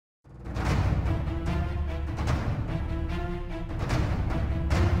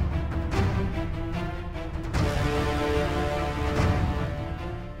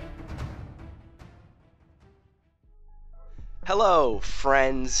Hello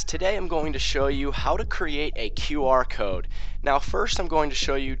friends, today I'm going to show you how to create a QR code. Now first I'm going to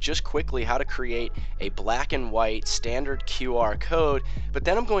show you just quickly how to create a black and white standard QR code, but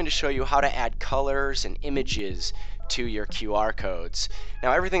then I'm going to show you how to add colors and images to your QR codes.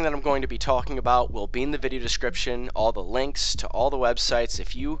 Now everything that I'm going to be talking about will be in the video description, all the links to all the websites.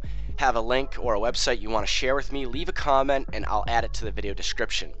 If you have a link or a website you want to share with me, leave a comment and I'll add it to the video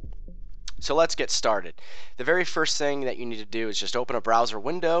description. So let's get started. The very first thing that you need to do is just open a browser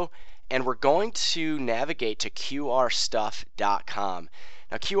window and we're going to navigate to qrstuff.com.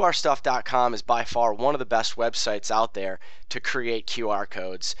 Now qrstuff.com is by far one of the best websites out there to create QR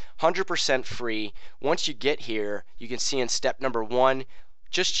codes. 100% free. Once you get here, you can see in step number 1,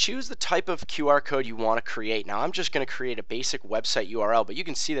 just choose the type of QR code you want to create. Now I'm just going to create a basic website URL, but you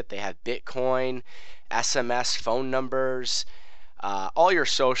can see that they have Bitcoin, SMS, phone numbers, all your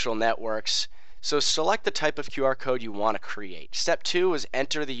social networks. So select the type of QR code you want to create. Step 2 is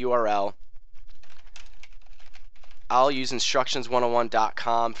enter the URL. I'll use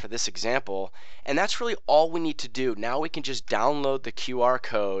instructions101.com for this example, and that's really all we need to do. Now we can just download the QR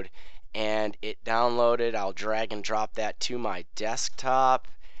code, and it downloaded. I'll drag and drop that to my desktop,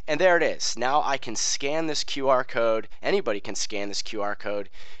 and there it is. Now I can scan this QR code. Anybody can scan this QR code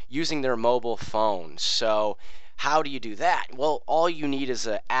using their mobile phone. So how do you do that? Well, all you need is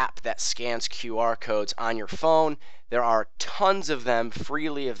an app that scans QR codes on your phone. There are tons of them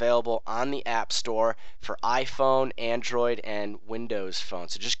freely available on the App Store for iPhone, Android, and Windows Phone.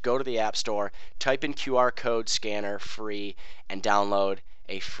 So just go to the App Store, type in QR code scanner free, and download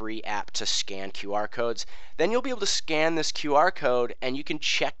a free app to scan QR codes. Then you'll be able to scan this QR code and you can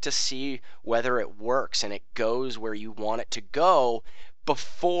check to see whether it works and it goes where you want it to go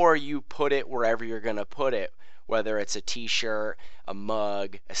before you put it wherever you're going to put it. Whether it's a t-shirt, a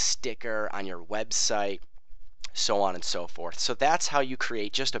mug, a sticker on your website, so on and so forth. So that's how you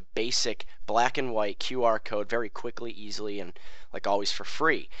create just a basic black and white QR code very quickly, easily, and like always for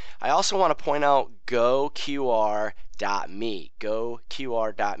free. I also want to point out goqr.me.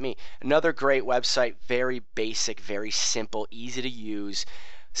 goqr.me. Another great website, very basic, very simple, easy to use.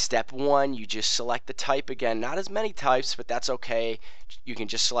 Step 1, you just select the type again. Not as many types, but that's okay. You can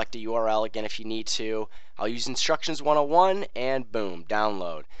just select a URL again if you need to. I'll use instructions 101 and boom,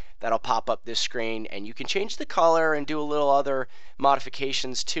 download. That'll pop up this screen and you can change the color and do a little other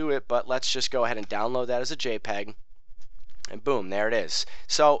modifications to it, but let's just go ahead and download that as a JPEG. And boom, there it is.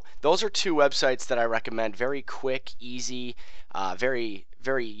 So those are two websites that I recommend. Very quick, easy, very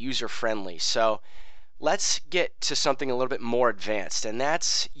user-friendly. So let's get to something a little bit more advanced, and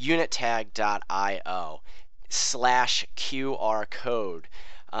that's unittag.io/QR code.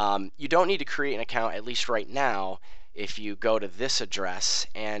 You don't need to create an account, at least right now, if you go to this address,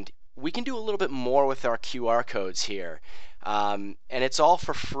 and we can do a little bit more with our QR codes here. And it's all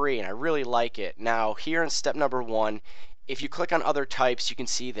for free, and I really like it. Now, here in step number 1, if you click on other types, you can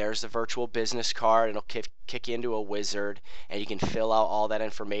see there's the virtual business card. It'll kick you into a wizard, and you can fill out all that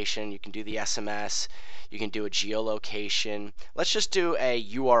information. You can do the SMS. You can do a geolocation. Let's just do a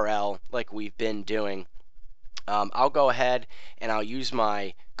URL like we've been doing. I'll go ahead and I'll use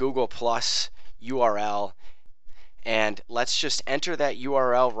my Google Plus URL, and let's just enter that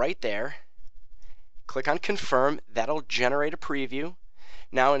URL right there. Click on confirm. That'll generate a preview.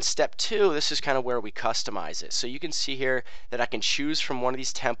 Now in step 2, this is kind of where we customize it. So you can see here that I can choose from one of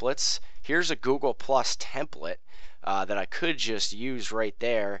these templates. Here's a Google Plus template that I could just use right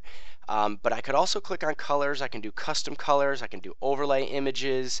there. But I could also click on colors. I can do custom colors. I can do overlay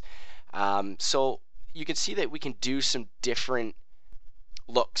images. So you can see that we can do some different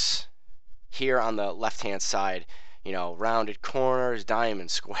looks here on the left-hand side. You know, rounded corners,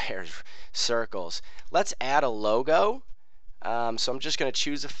 diamond squares, circles. Let's add a logo. So I'm just going to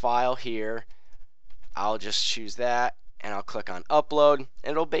choose a file here. I'll just choose that and I'll click on upload,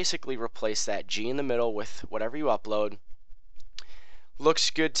 and it'll basically replace that G in the middle with whatever you upload.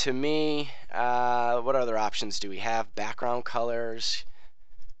 Looks good to me. What other options do we have? Background colors.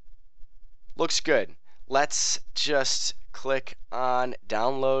 Looks good. Let's just click on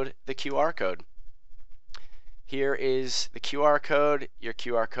download the QR code. Here is the QR code. Your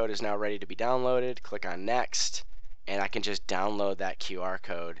QR code is now ready to be downloaded. Click on next, and I can just download that QR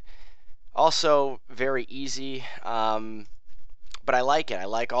code. Also very easy, but I like it. I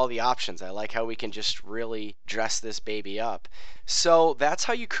like all the options. I like how we can just really dress this baby up. So that's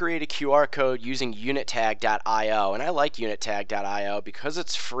how you create a QR code using unittag.io, and I like unittag.io because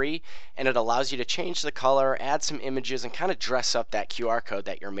it's free and it allows you to change the color, add some images, and kind of dress up that QR code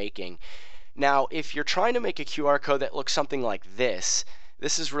that you're making. Now if you're trying to make a QR code that looks something like this,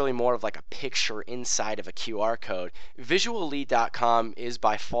 This is really more of like a picture inside of a QR code. Visually.com is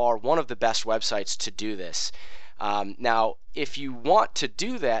by far one of the best websites to do this. Now, if you want to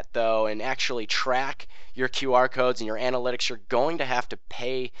do that though and actually track your QR codes and your analytics, you're going to have to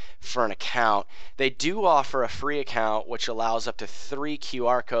pay for an account. They do offer a free account which allows up to 3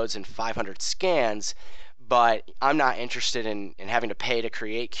 QR codes and 500 scans, but I'm not interested in having to pay to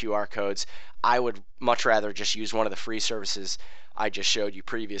create QR codes. I would much rather just use one of the free services I just showed you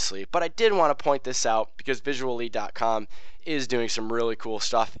previously. But I did want to point this out because visually.com is doing some really cool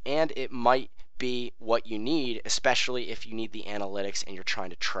stuff, and it might be what you need, especially if you need the analytics and you're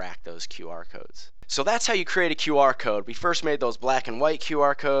trying to track those QR codes. So that's how you create a QR code. We first made those black and white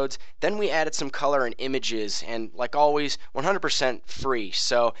QR codes, then we added some color and images, and like always, 100% free.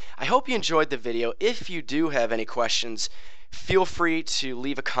 So I hope you enjoyed the video. If you do have any questions, feel free to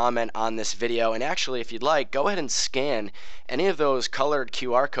leave a comment on this video, and actually if you'd like, go ahead and scan any of those colored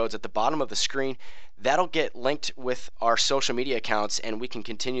QR codes at the bottom of the screen. That'll get linked with our social media accounts and we can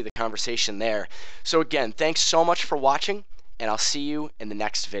continue the conversation there. So again, thanks so much for watching, and I'll see you in the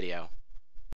next video.